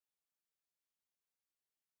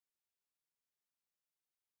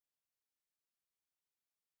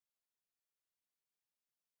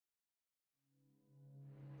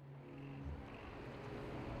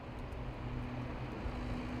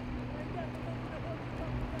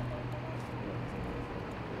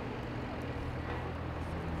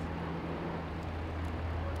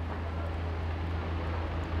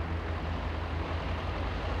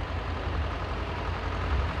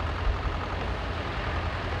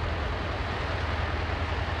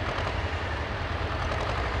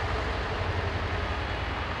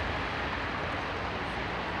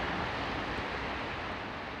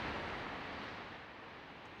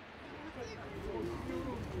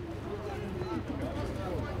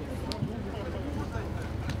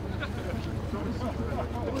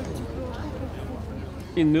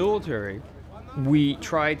In military, we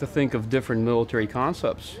try to think of different military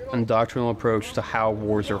concepts and doctrinal approach to how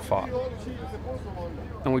wars are fought.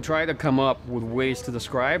 And we try to come up with ways to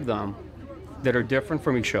describe them that are different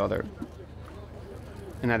from each other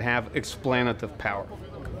and that have explanative power.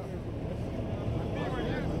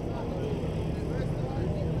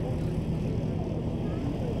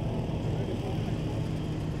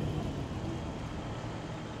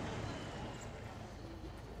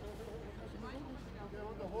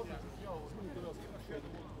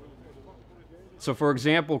 So for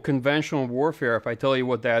example, conventional warfare, if I tell you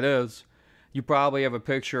what that is, you probably have a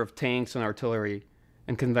picture of tanks and artillery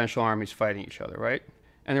and conventional armies fighting each other, right?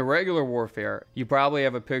 And in regular warfare, you probably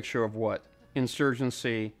have a picture of what?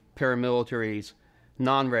 Insurgency, paramilitaries,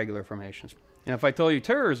 non-regular formations. And if I tell you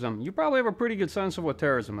terrorism, you probably have a pretty good sense of what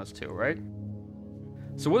terrorism is too, right?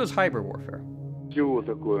 So what is hybrid warfare? Чего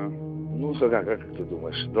такое? Ну, как ты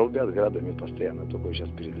думаешь? Долбят градами постоянно, только сейчас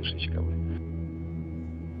передышечка.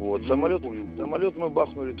 Вот, самолет мы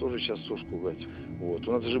бахнули тоже сейчас сушку, блядь. Вот,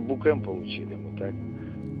 у нас же букем получили, мы так.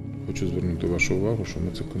 Хочу звернути вашу увагу, що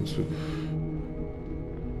ми це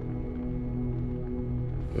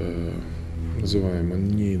називаємо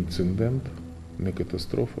не інцидент, не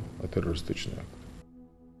катастрофа, а терористичний акт.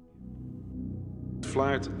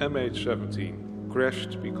 Flight MH17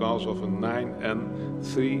 crashed because of a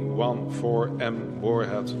 9N314M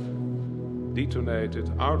warhead detonated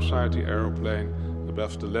outside the aeroplane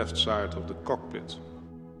above the left side of the cockpit.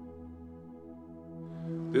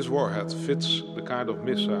 This warhead fits the kind of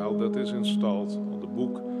missile that is installed on the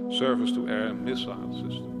book Surface-to-Air Missile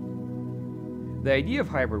System. The idea of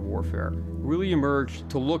hybrid warfare really emerged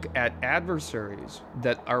to look at adversaries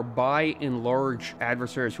that are by and large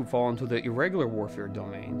adversaries who fall into the irregular warfare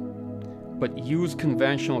domain, but use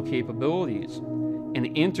conventional capabilities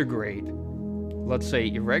and integrate, let's say,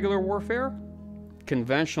 irregular warfare,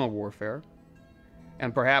 conventional warfare,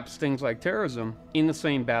 and perhaps things like terrorism in the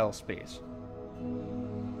same battle space.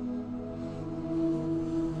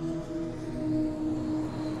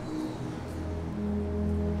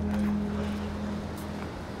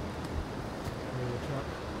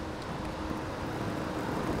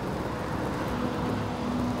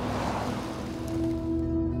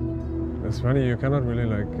 It's funny, you cannot really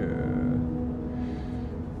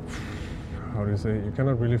how do you say, you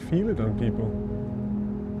cannot really feel it on people.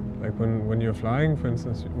 Like when you're flying, for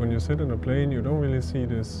instance, when you sit in a plane, you don't really see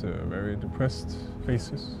these very depressed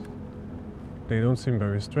faces. They don't seem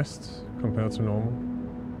very stressed compared to normal.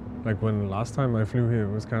 Like when last time I flew here,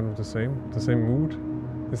 it was kind of the same mood.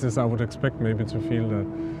 This is, I would expect maybe to feel that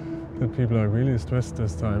people are really stressed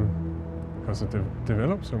this time because it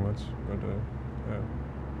develops so much. But yeah.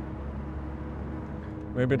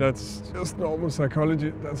 Maybe that's just normal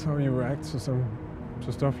psychology. That's how you react to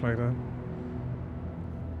stuff like that.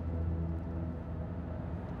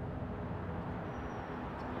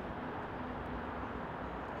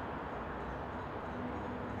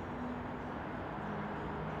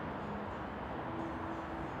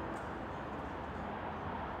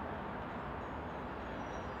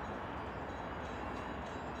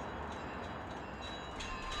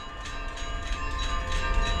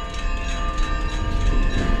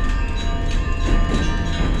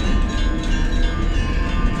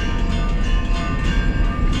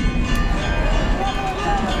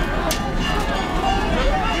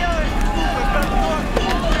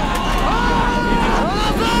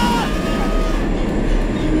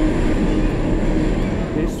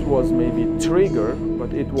 Was maybe trigger,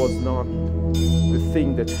 but it was not the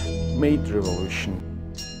thing that made revolution.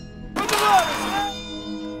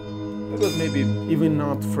 It was maybe even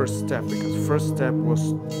not first step, because first step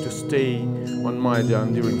was to stay on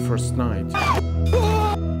Maidan during first night.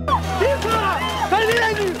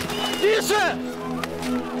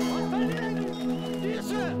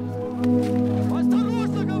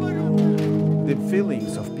 The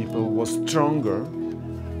feelings of people was stronger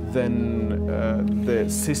than the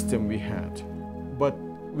system we had. But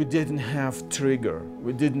we didn't have trigger,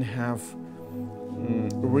 we didn't have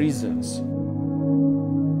reasons.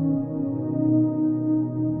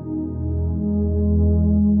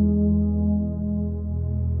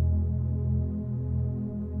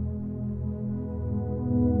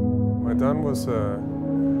 Maidan was,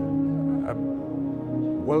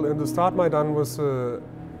 well, in the start Maidan was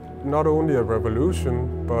not only a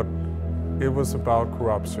revolution, but it was about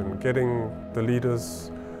corruption, getting the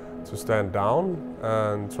leaders to stand down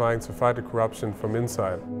and trying to fight the corruption from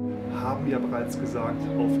inside. Haben ja bereits gesagt,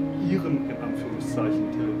 auf ihrem, in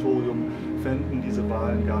Anführungszeichen, Territorium fänden diese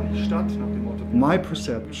Wahlen gar nicht statt, nach dem Motto. My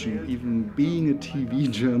perception, even being a TV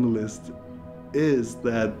journalist, is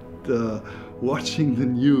that watching the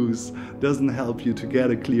news doesn't help you to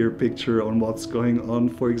get a clear picture on what's going on,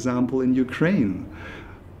 for example, in Ukraine.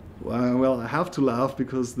 Well, I have to laugh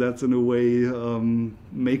because that's in a way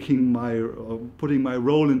putting my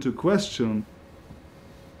role into question.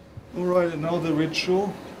 All right, and now the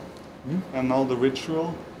ritual. And now the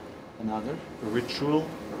ritual. Another?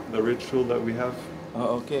 The ritual that we have.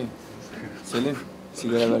 Okay. Selin,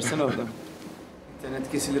 sigara versene oradan.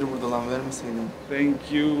 İnternet kesilir burada lan, vermeseydin.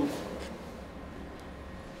 Thank you.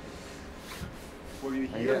 Were you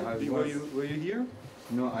here? Yeah, were you here?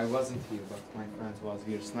 No, I wasn't here, but my friend was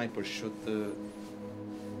here. Sniper shot the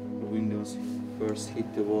windows, first hit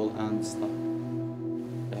the wall and stuff.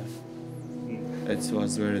 Yeah. It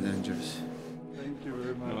was very dangerous. Thank you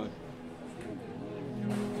very much.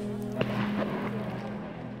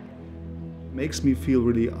 Makes me feel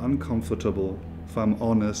really uncomfortable, if I'm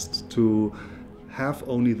honest, to have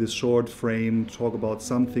only this short frame talk about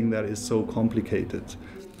something that is so complicated.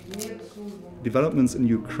 Developments in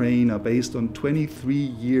Ukraine are based on 23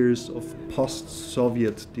 years of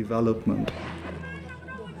post-Soviet development.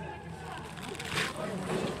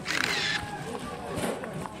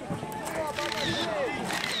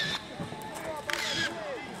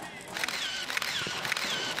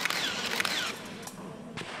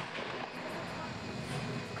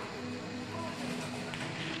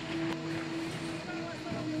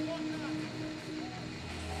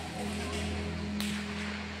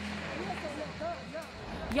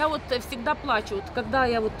 Я вот всегда плачу, вот, когда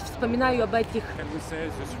я вот вспоминаю об этих...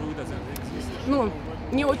 Ну,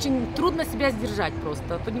 мне очень трудно себя сдержать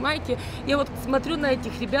просто, понимаете? Я вот смотрю на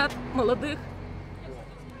этих ребят молодых.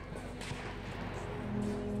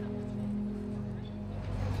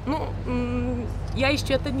 Ну, я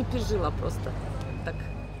еще это не пережила просто. Так.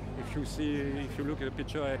 If you look at the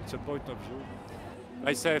picture, it's a point of view.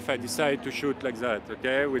 Myself, I decided to shoot like that,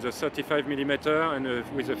 okay, with a 35mm and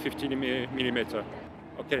with a 50mm.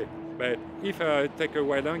 Okay, but if I take a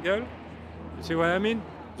wide angle, you see what I mean?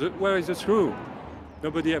 Where is the through?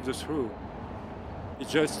 Nobody has the through.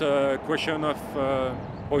 It's just a question of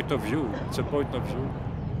point of view. It's a point of view.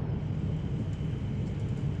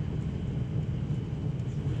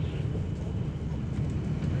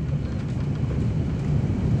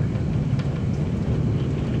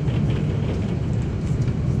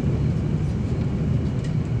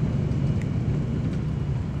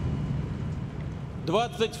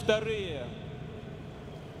 Вторые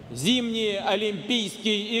зимние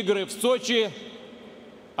Олимпийские игры в Сочи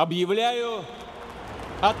объявляю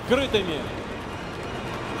открытыми.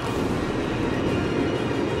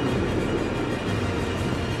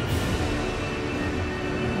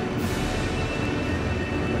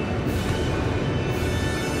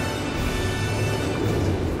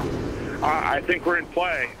 I think we're in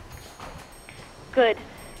play. Good.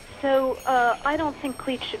 So I don't think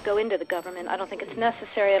cleats should go into the government. I don't think it's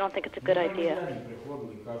necessary. I don't think it's a good idea.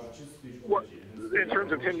 Well, in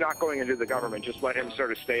terms of him not going into the government, just let him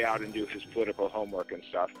sort of stay out and do his political homework and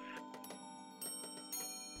stuff.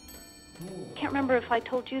 Can't remember if I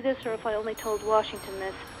told you this or if I only told Washington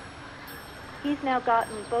this. He's now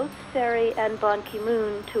gotten both Sari and Ban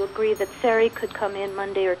Ki-moon to agree that Sari could come in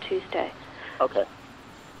Monday or Tuesday. Okay.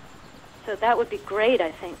 So that would be great,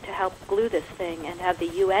 I think, to help glue this thing and have the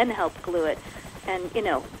UN help glue it. And, you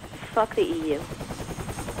know, fuck the EU.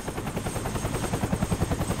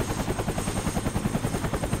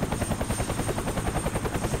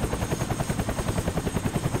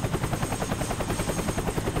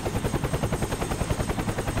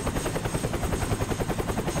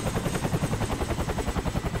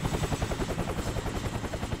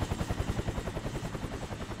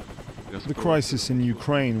 The crisis in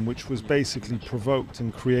Ukraine, which was basically provoked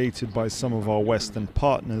and created by some of our Western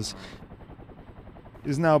partners,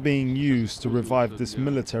 is now being used to revive this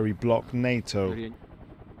military bloc, NATO.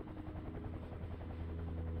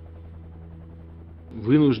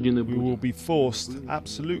 We will be forced,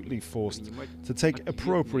 absolutely forced, to take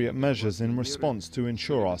appropriate measures in response to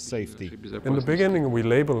ensure our safety. In the beginning we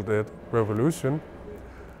labeled it revolution.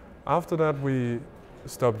 After that we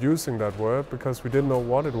stopped using that word because we didn't know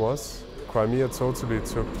what it was. Crimea totally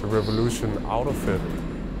took the revolution out of it.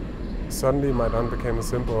 Suddenly Maidan became a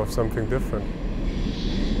symbol of something different.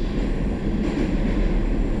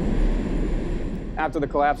 After the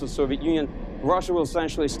collapse of the Soviet Union, Russia was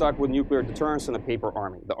essentially stuck with nuclear deterrence and a paper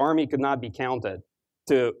army. The army could not be counted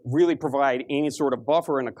to really provide any sort of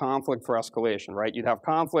buffer in a conflict for escalation, right? You'd have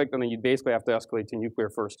conflict and then you'd basically have to escalate to nuclear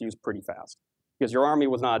first use pretty fast because your army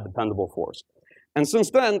was not a dependable force. And since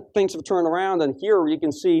then, things have turned around, and here you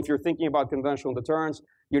can see if you're thinking about conventional deterrence,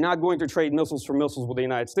 you're not going to trade missiles for missiles with the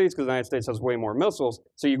United States because the United States has way more missiles,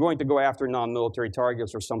 so you're going to go after non-military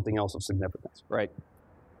targets or something else of significance, right?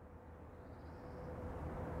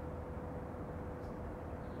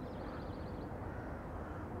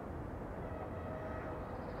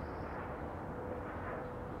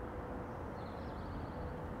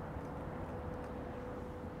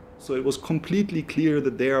 So it was completely clear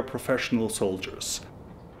that they are professional soldiers.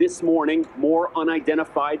 This morning, more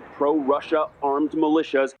unidentified pro-Russia armed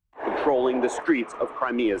militias patrolling the streets of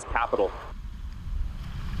Crimea's capital.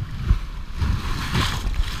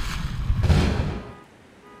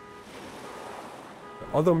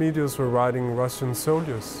 Other medias were writing Russian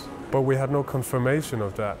soldiers, but we had no confirmation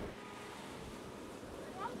of that.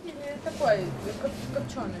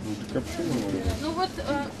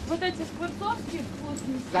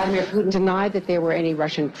 Vladimir Putin denied that there were any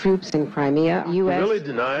Russian troops in Crimea. He really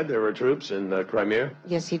denied there were troops in Crimea?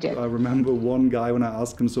 Yes, he did. I remember one guy when I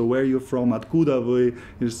asked him, so where are you from? Откуда вы?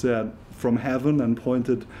 He said, from heaven, and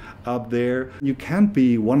pointed up there. You can't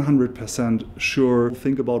be 100% sure.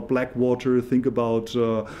 Think about Blackwater, think about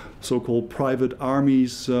so-called private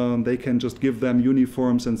armies. They can just give them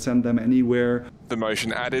uniforms and send them anywhere. The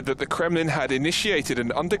motion added that the Kremlin had initiated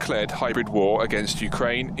an undeclared hybrid war against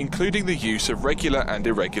Ukraine, including the use of regular and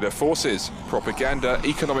irregular forces, propaganda,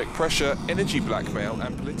 economic pressure, energy blackmail,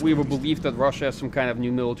 and political... We have a belief that Russia has some kind of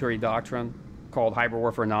new military doctrine called hybrid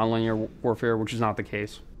warfare, nonlinear warfare, which is not the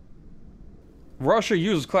case. Russia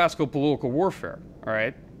uses classical political warfare, all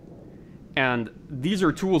right? And these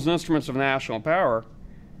are tools and instruments of national power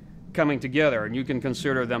coming together, and you can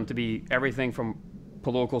consider them to be everything from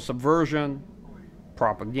political subversion,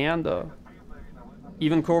 propaganda,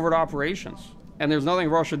 even covert operations. And there's nothing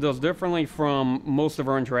Russia does differently from most of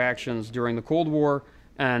our interactions during the Cold War,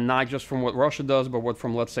 and not just from what Russia does, but what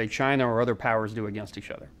from, let's say, China or other powers do against each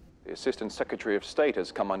other. The Assistant Secretary of State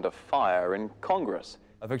has come under fire in Congress.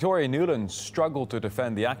 Victoria Nuland struggled to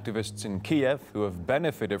defend the activists in Kiev who have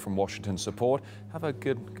benefited from Washington's support. Have a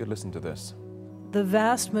good listen to this. The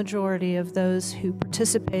vast majority of those who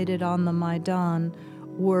participated on the Maidan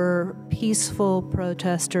were peaceful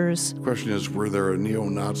protesters. The question is, were there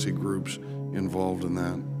neo-Nazi groups involved in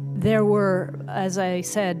that? There were, as I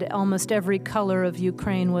said, almost every color of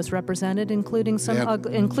Ukraine was represented, including some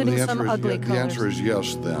ugly colors. The answer is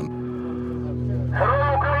yes, then.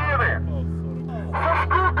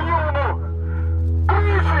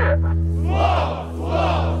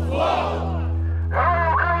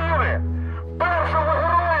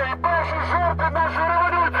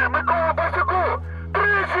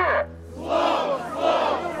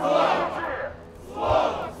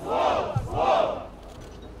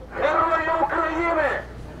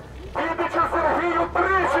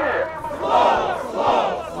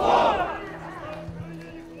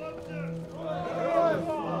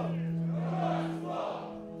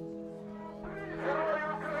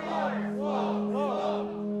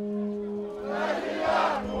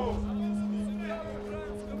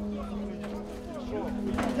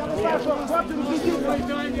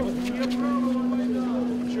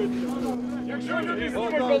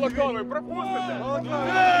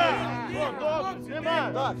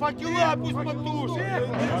 Факела пусть потушат.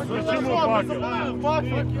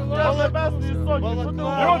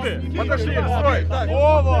 Люди, подошли, стой.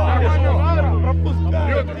 Вова!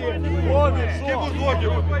 Люди, кем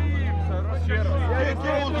узгодим?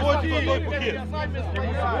 Кем узгодим той пакет?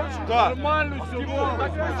 Так. Нормально все.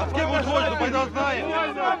 А с кем узгодим? Майдан знает.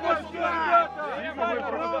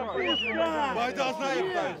 Майдан знает,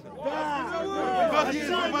 пытается. Как есть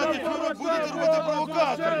информация, что будете робити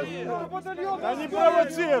провокації? Да не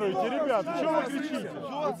провоцируйте, ребята, что вы кричите?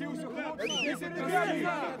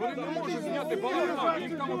 Вони не можуть зняти балаклаву,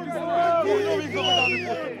 їм там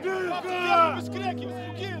Без криків,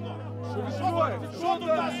 спокійно. Что тут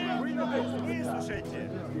дальше? Выслушайте.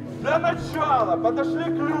 Для начала подошли к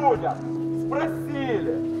людям,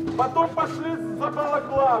 спросили, потом пошли за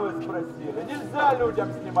балаклавы спросили. Нельзя людям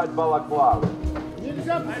снимать балаклавы.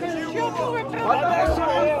 Нельзя подожди.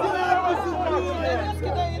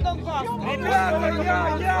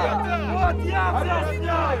 Ребята, вот я взял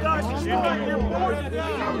снять. Дальше что не будет?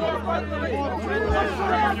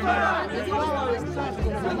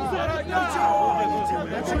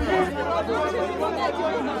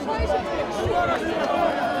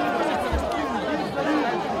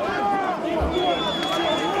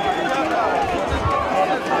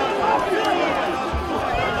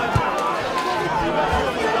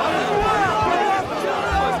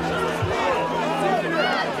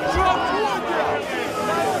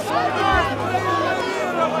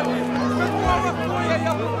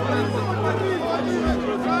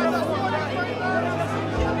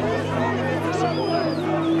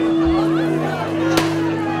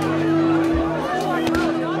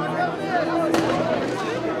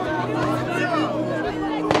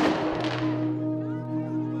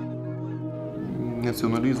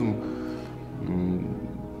 імперіалізм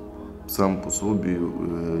сам по собі,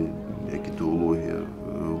 як ідеологія,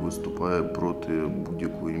 виступає проти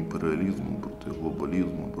будь-якого імперіалізму, проти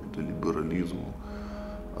глобалізму, проти лібералізму.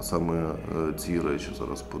 А саме ці речі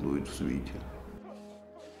зараз панують в світі.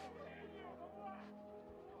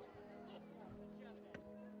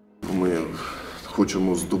 Ми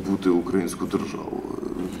хочемо здобути українську державу.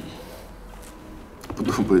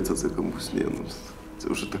 Подобається це комусь, ні, це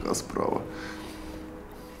вже така справа.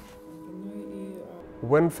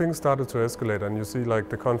 When things started to escalate and you see like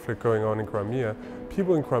the conflict going on in Crimea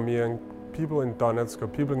and people in Donetsk or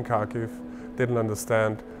people in Kharkiv didn't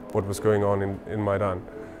understand what was going on in Maidan.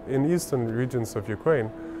 In eastern regions of Ukraine,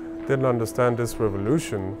 didn't understand this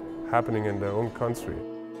revolution happening in their own country.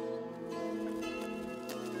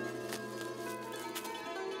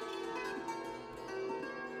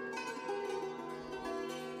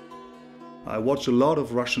 I watch a lot of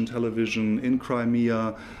Russian television in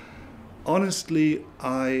Crimea. Honestly,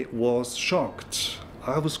 I was shocked.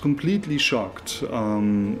 I was completely shocked.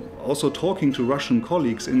 Also talking to Russian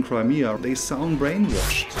colleagues in Crimea, they sound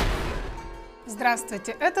brainwashed.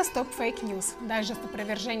 Здравствуйте, это Stop Fake News. Дайджест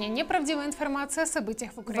опровержения неправдивой информации о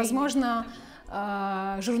событиях в Украине. Возможно,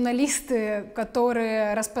 журналисты,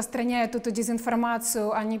 которые распространяют эту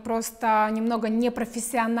дезинформацию, они просто немного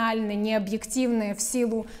непрофессиональны, необъективны в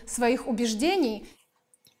силу своих убеждений.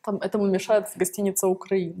 Там этому мешает гостиница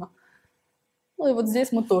 «Украина». Ну и вот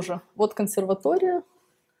здесь мы тоже. Вот консерватория,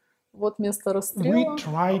 вот место расстрела. We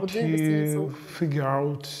try to figure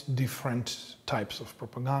out different types of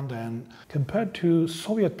propaganda, and compared to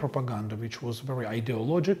Soviet propaganda, which was very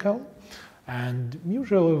ideological and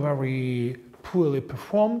usually very poorly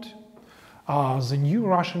performed, the new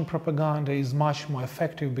Russian propaganda is much more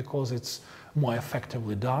effective because it's more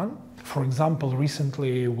effectively done. For example,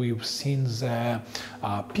 recently we've seen the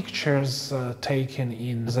pictures taken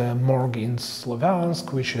in the morgue in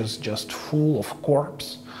Slavyansk, which is just full of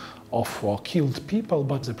corpses of killed people,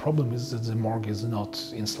 but the problem is that the morgue is not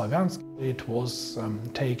in Slavyansk. It was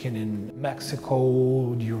taken in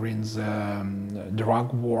Mexico during the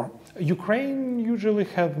drug war. Ukraine usually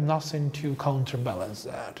have nothing to counterbalance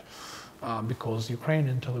that. Because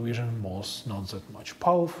Ukrainian television was not that much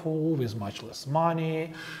powerful, with much less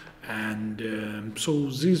money, and so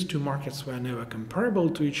these two markets were never comparable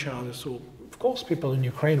to each other. So of course people in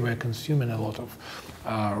Ukraine were consuming a lot of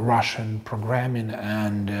Russian programming,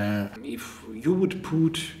 and if you would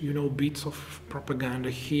put, you know, bits of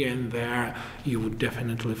propaganda here and there, you would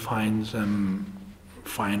definitely find them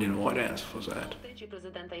finding audience for that.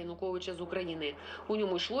 Президента Януковича з України. У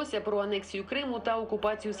ньому йшлося про анексію Криму та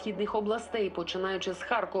окупацію східних областей, починаючи з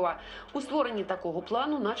Харкова. У створенні такого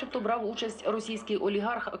плану начебто брав участь російський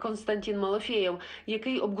олігарх Константин Малафєєв,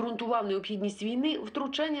 який обґрунтував необхідність війни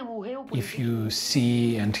втручанням у геополітику. If you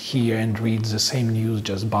see and hear and read the same news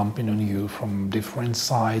just bumping on you from different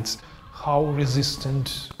sides, how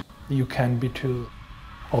resistant you can be to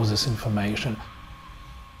all this information.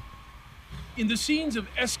 In the scenes of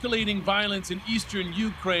escalating violence in eastern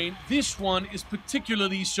Ukraine, this one is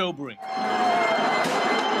particularly sobering.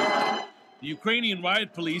 The Ukrainian riot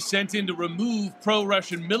police sent in to remove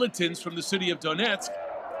pro-Russian militants from the city of Donetsk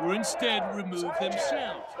were instead removed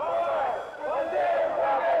themselves.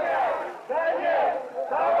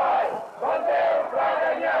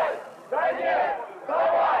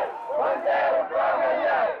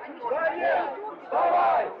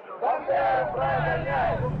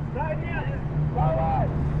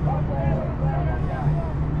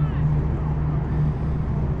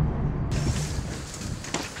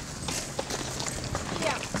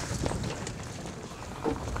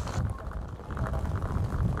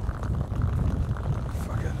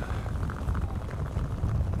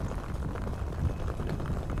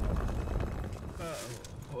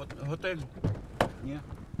 Готель? Ні.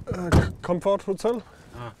 Comfort Hotel?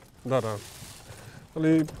 Da. Og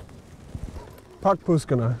lige pak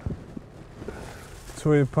buskene.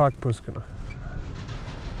 Pak buskene.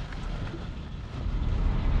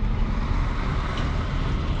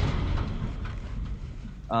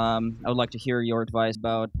 I would like to hear your advice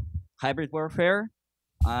about hybrid warfare.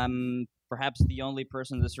 I'm perhaps the only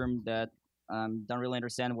person in this room that don't really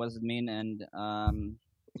understand what does it mean, and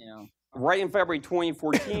you know. Right in February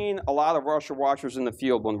 2014, a lot of Russia watchers in the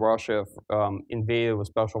field when Russia invaded with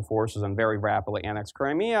special forces and very rapidly annexed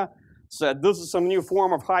Crimea said this is some new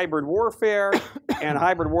form of hybrid warfare, and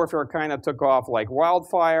hybrid warfare kind of took off like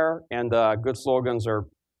wildfire, and good slogans are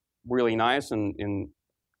really nice and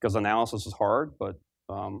because analysis is hard, but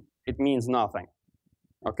it means nothing,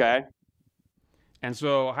 okay? And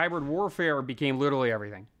so hybrid warfare became literally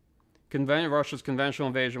everything. Russia's conventional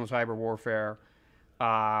invasion was hybrid warfare.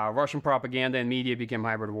 Russian propaganda and media became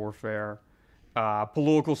hybrid warfare.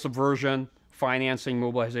 Political subversion, financing,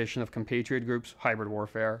 mobilization of compatriot groups, hybrid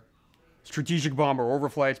warfare. Strategic bomber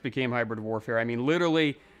overflights became hybrid warfare. I mean,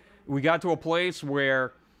 literally, we got to a place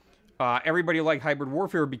where everybody liked hybrid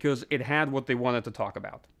warfare because it had what they wanted to talk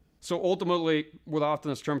about. So ultimately, what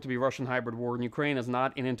often is termed to be Russian hybrid war in Ukraine is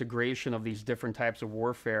not an integration of these different types of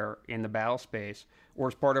warfare in the battle space or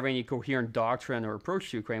as part of any coherent doctrine or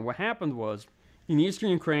approach to Ukraine. What happened was, in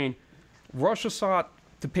eastern Ukraine, Russia sought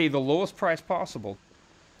to pay the lowest price possible,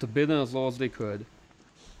 to bid in as low as they could,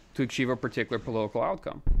 to achieve a particular political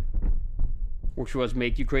outcome, which was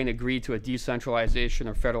make Ukraine agree to a decentralization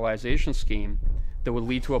or federalization scheme that would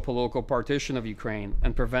lead to a political partition of Ukraine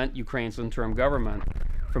and prevent Ukraine's interim government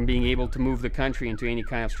from being able to move the country into any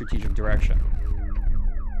kind of strategic direction.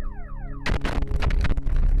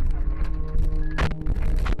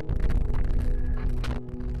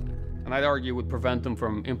 And I'd argue would prevent them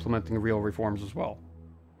from implementing real reforms as well.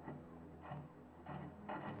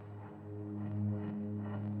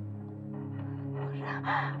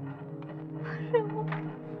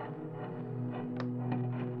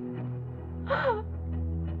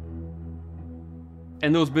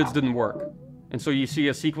 And those bids didn't work. And so you see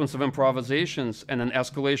a sequence of improvisations and an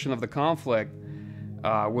escalation of the conflict,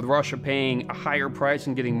 with Russia paying a higher price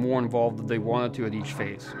and getting more involved than they wanted to at each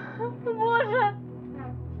phase.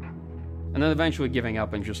 And then eventually giving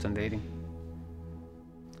up and just invading.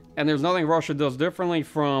 And there's nothing Russia does differently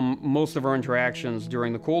from most of our interactions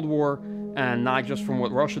during the Cold War, and not just from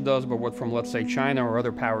what Russia does, but what from, let's say, China or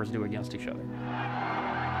other powers do against each other.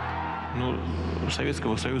 Ну,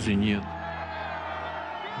 Советского Союза нет.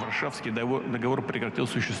 Варшавский договор прекратил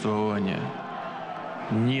существование.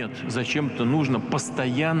 Нет, зачем-то нужно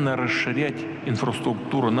постоянно расширять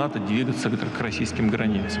инфраструктуру НАТО, двигаться к российским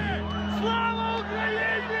границам.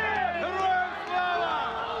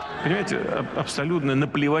 Понимаете, абсолютно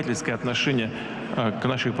наплевательское отношение к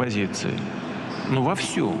нашей позиции. Ну, во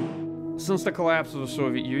всем. Since the collapse of the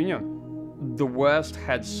Soviet Union, the West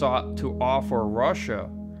had sought to offer Russia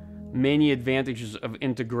many advantages of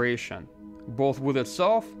integration, both with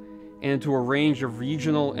itself and into a range of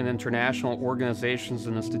regional and international organizations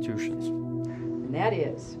and institutions. And that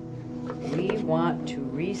is, we want to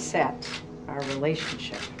reset our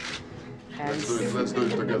relationship. And Let's do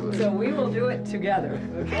it together. So we will do it together,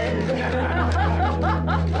 okay?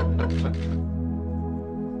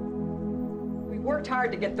 We worked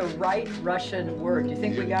hard to get the right Russian word. Do you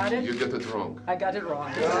think we got it? You get it wrong. I got it wrong.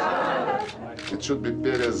 It should be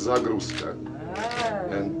перезагрузка.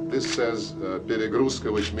 And this says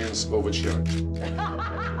перегрузка, which means overcharge.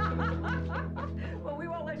 Well, we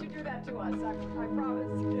won't let you do that to us, I promise.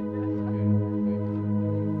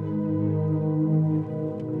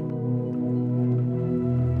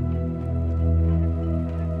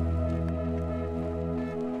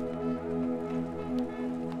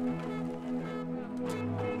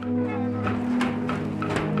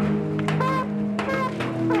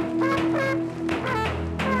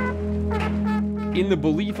 In the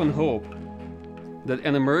belief and hope that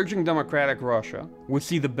an emerging democratic Russia would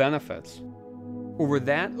see the benefits over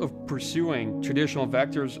that of pursuing traditional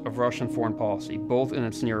vectors of Russian foreign policy, both in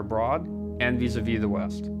its near abroad and vis-a-vis the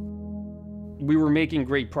West. We were making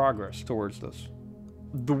great progress towards this.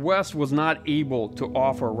 The West was not able to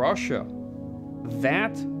offer Russia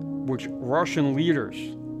that which Russian leaders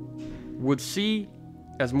would see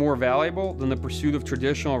as more valuable than the pursuit of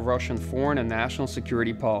traditional Russian foreign and national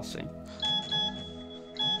security policy.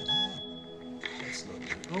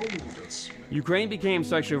 Ukraine became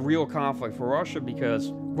such a real conflict for Russia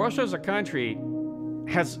because Russia as a country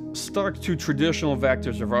has stuck to traditional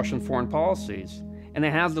vectors of Russian foreign policies, and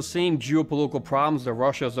it has the same geopolitical problems that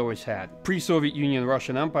Russia has always had. Pre-Soviet Union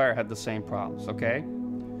Russian Empire had the same problems, okay?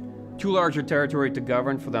 Too large a territory to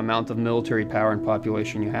govern for the amount of military power and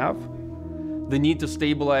population you have. The need to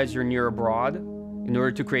stabilize your near abroad in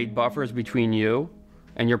order to create buffers between you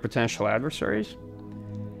and your potential adversaries.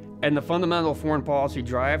 And the fundamental foreign policy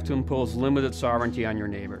drive to impose limited sovereignty on your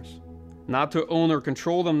neighbors. Not to own or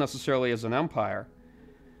control them necessarily as an empire,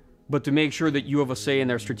 but to make sure that you have a say in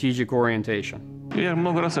their strategic orientation. Я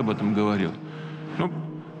много раз об этом говорил. Ну,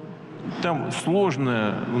 там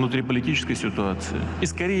сложная внутриполитическая ситуация. И,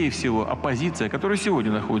 скорее всего, оппозиция, которая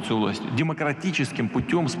сегодня находится у власти, демократическим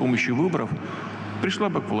путем с помощью выборов пришла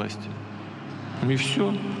бы к власти. И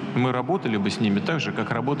все. Мы работали бы с ними так же,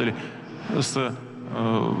 как работали с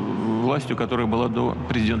властью, которая была до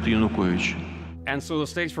президента Януковича. And so the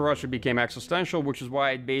stakes for Russia became existential, which is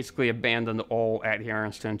why it basically abandoned all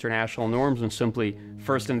adherence to international norms and simply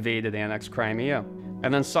first invaded and annexed Crimea,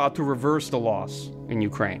 and then sought to reverse the loss in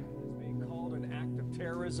Ukraine.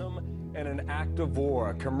 terrorism and an act of war.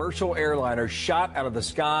 A commercial airliner shot out of the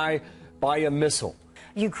sky by a missile.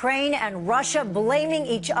 Ukraine and Russia blaming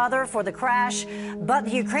each other for the crash, but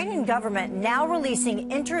the Ukrainian government now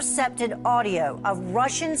releasing intercepted audio of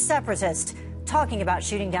Russian separatists talking about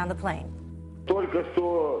shooting down the plane.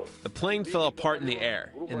 The plane fell apart in the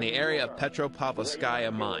air, in the area of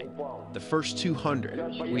Petropavlovskaya mine. The first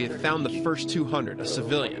 200. We have found the first 200, a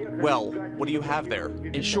civilian. Well, what do you have there?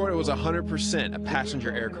 In short, it was 100% a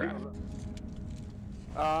passenger aircraft.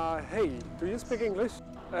 Hey, do you speak English?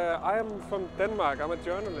 I am from Denmark. I'm a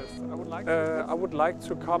journalist. I would like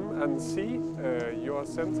to come and see your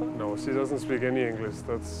center. No, she doesn't speak any English.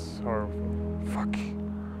 That's horrible. Fuck.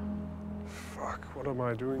 What am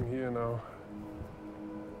I doing here now?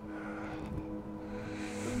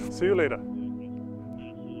 See you later.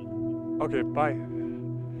 Okay, bye.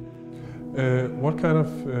 What kind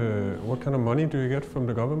of money do you get from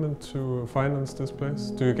the government to finance this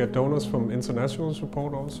place? Do you get donors from international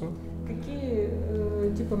support also? Какие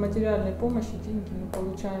типа материальной помощи, деньги мы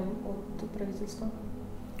получаем от правительства?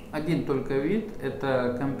 Один только вид –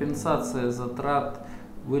 это компенсация затрат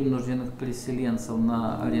вынужденных переселенцев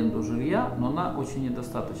на аренду жилья, но она очень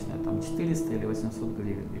недостаточная, там 400 или 800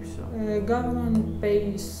 гривен и все. Government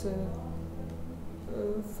pays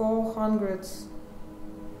 400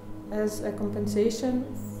 as a compensation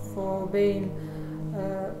for being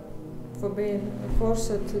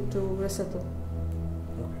forced to resettle.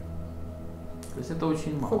 То есть это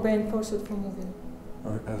очень мало. For being forced for moving.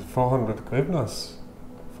 400 hryvnias?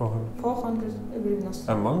 400 hryvnias.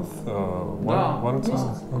 A month or one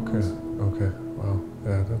time? Yes. Okay, wow,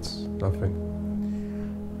 yeah, that's nothing.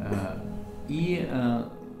 И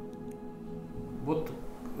вот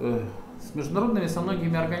с международными, со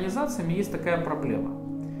многими организациями есть такая проблема.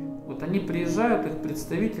 Вот они приезжают, их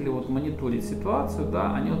представители вот мониторить ситуацию,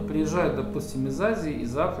 да, они вот приезжают, допустим, из Азии,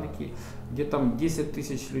 из Африки, где там 10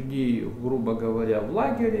 тысяч людей, грубо говоря, в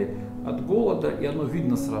лагере от голода, и оно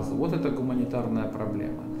видно сразу, вот это гуманитарная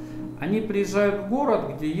проблема. Они приезжают в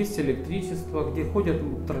город, где есть электричество, где ходят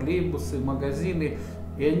троллейбусы, магазины,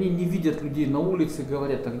 и они не видят людей на улице и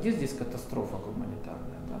говорят, а где здесь катастрофа гуманитарная?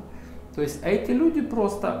 То есть, а эти люди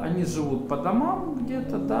просто, они живут по домам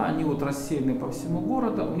где-то, да, они вот рассеяны по всему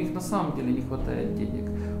городу, у них на самом деле не хватает денег,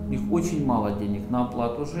 у них очень мало денег на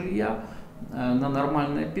оплату жилья, на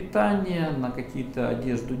нормальное питание, на какие-то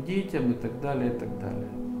одежду детям и так далее, и так далее.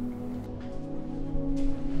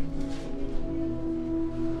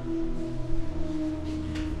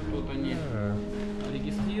 Вот они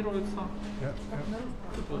регистрируются.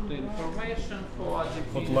 Тут information for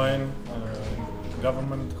Hotline,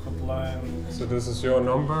 government hotline. So this is your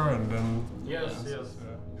number and then... Yes.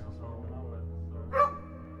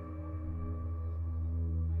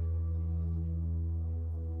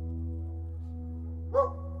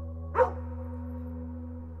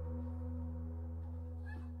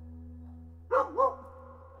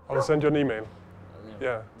 I'll send you an email.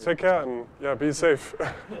 Yeah, take care and yeah, be safe.